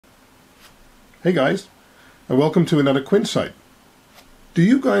Hey guys, and welcome to another Quinsight. Do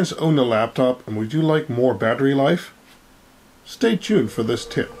you guys own a laptop and would you like more battery life? Stay tuned for this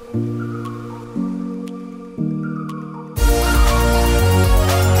tip.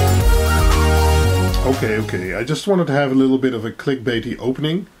 Okay, I just wanted to have a little bit of a clickbaity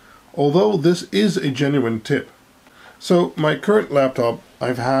opening, although this is a genuine tip. So my current laptop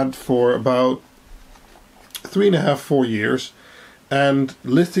I've had for about 3.5–4 years, and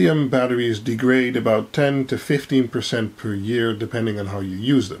lithium batteries degrade about 10 to 15% per year depending on how you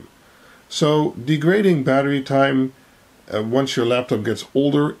use them. So degrading battery time once your laptop gets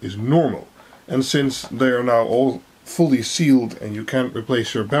older is normal, and since they are now all fully sealed and you can't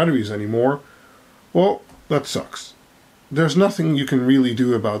replace your batteries anymore, well, that sucks. There's nothing you can really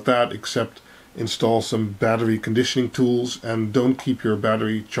do about that except install some battery conditioning tools and don't keep your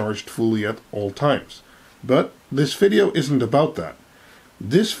battery charged fully at all times. But this video isn't about that.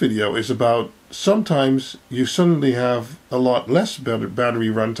 This video is about sometimes you suddenly have a lot less battery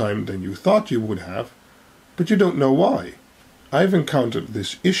runtime than you thought you would have, but you don't know why. I've encountered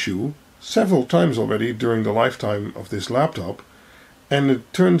this issue several times already during the lifetime of this laptop, and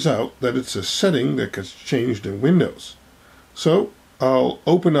it turns out that it's a setting that gets changed in Windows. So I'll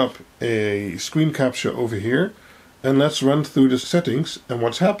open up a screen capture over here and let's run through the settings and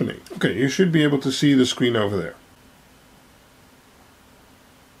what's happening. Okay, you should be able to see the screen over there.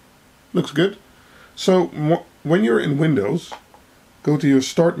 Looks good. So when you're in Windows, go to your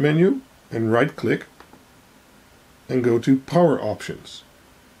Start menu and right click and go to Power Options.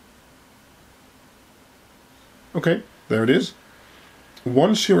 Okay, there it is.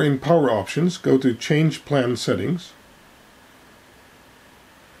 Once you're in Power Options, go to Change Plan Settings.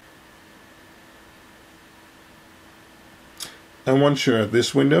 And once you're at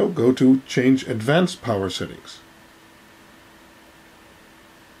this window, go to Change Advanced Power Settings.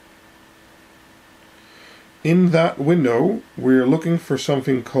 In that window, we're looking for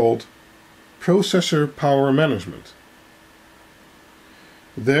something called Processor Power Management.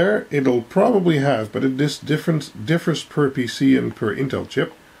 There it'll probably have, but this differs per PC and per Intel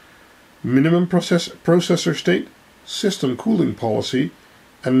chip, minimum processor state, system cooling policy,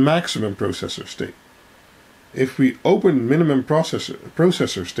 and maximum processor state. If we open minimum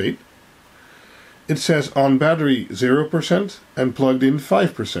processor state, it says on battery 0% and plugged in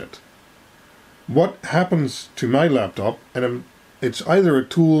 5%. What happens to my laptop, and it's either a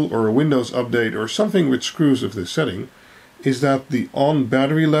tool or a Windows update or something which screws with this setting, is that the on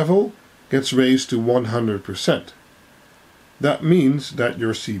battery level gets raised to 100%. That means that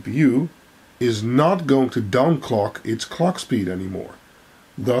your CPU is not going to downclock its clock speed anymore.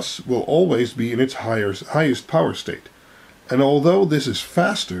 Thus will always be in its highest power state. And although this is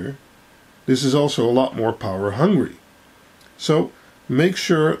faster, this is also a lot more power hungry. So make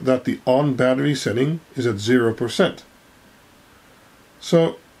sure that the on battery setting is at 0%.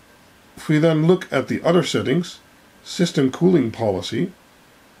 So if we then look at the other settings, system cooling policy,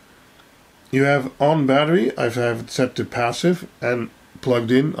 you have on battery, I have it set to passive, and plugged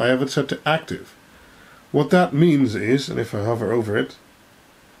in, I have it set to active. What that means is, and if I hover over it,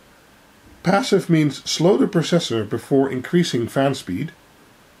 passive means slow the processor before increasing fan speed,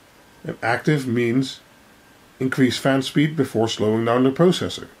 and active means increase fan speed before slowing down the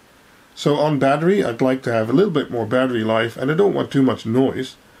processor. So on battery, I'd like to have a little bit more battery life, and I don't want too much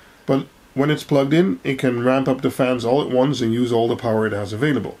noise, but when it's plugged in, it can ramp up the fans all at once and use all the power it has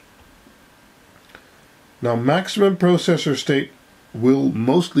available. Now maximum processor state will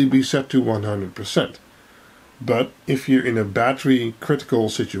mostly be set to 100%. But if you're in a battery critical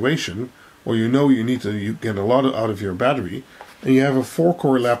situation, or you know you need to get a lot out of your battery, and you have a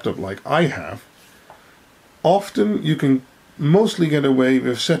 4-core laptop like I have, often you can mostly get away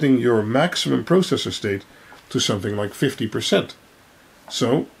with setting your maximum processor state to something like 50%.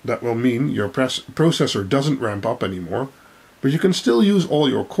 So that will mean your processor doesn't ramp up anymore, but you can still use all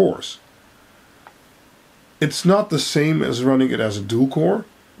your cores. It's not the same as running it as a dual core,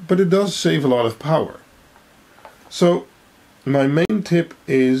 but it does save a lot of power. So my main tip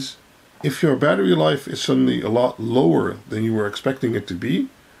is, if your battery life is suddenly a lot lower than you were expecting it to be,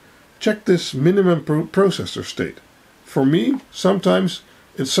 check this minimum processor state. For me, sometimes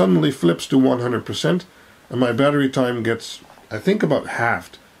it suddenly flips to 100% and my battery time gets, I think, about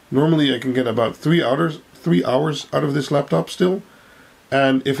halved. Normally I can get about 3 hours out of this laptop still,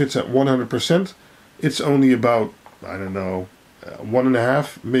 and if it's at 100%, it's only about, I don't know,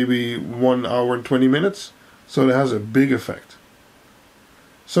 1.5, maybe 1 hour and 20 minutes. So it has a big effect.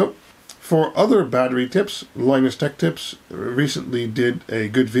 So for other battery tips, Linus Tech Tips recently did a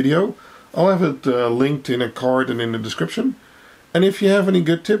good video. I'll have it linked in a card and in the description. And if you have any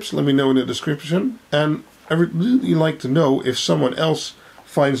good tips, let me know in the description. And I would really like to know if someone else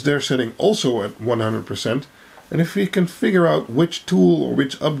finds their setting also at 100%, and if we can figure out which tool or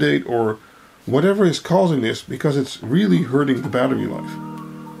which update or whatever is causing this, because it's really hurting the battery life.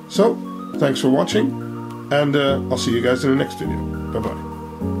 So, thanks for watching, and I'll see you guys in the next video. Bye-bye.